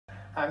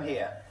I'm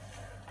here.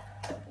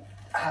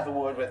 Have a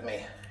word with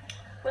me.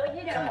 Well,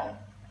 you know, Come on.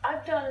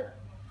 I've done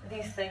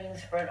these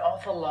things for an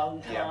awful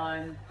long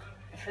time.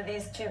 Yeah. For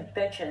these two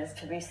bitches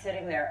to be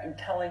sitting there and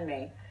telling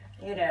me,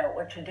 you know,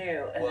 what to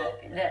do,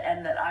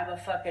 and, that I'm a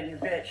fucking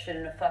bitch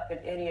and a fucking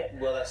idiot.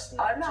 Well, that's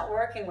not... I'm not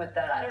working with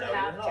that. I don't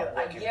have to.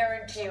 I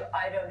guarantee you,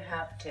 I don't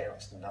have to.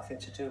 It's nothing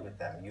to do with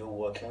them. You're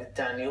working with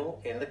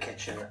Daniel in the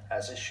kitchen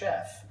as a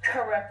chef.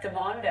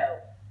 Correctamundo.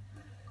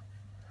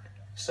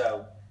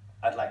 So,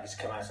 I'd like you to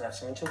come out and have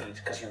something to eat,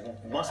 because you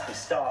must be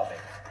starving.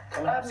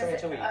 Come and have something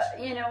to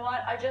eat. You know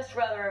what? I'd just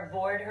rather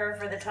avoid her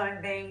for the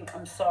time being.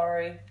 I'm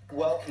sorry.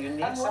 Well, you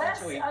need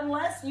something to eat.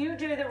 Unless you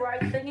do the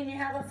right thing and you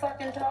have a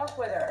fucking talk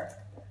with her.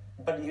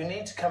 But you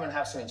need to come and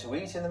have something to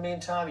eat in the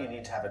meantime. You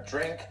need to have a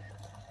drink.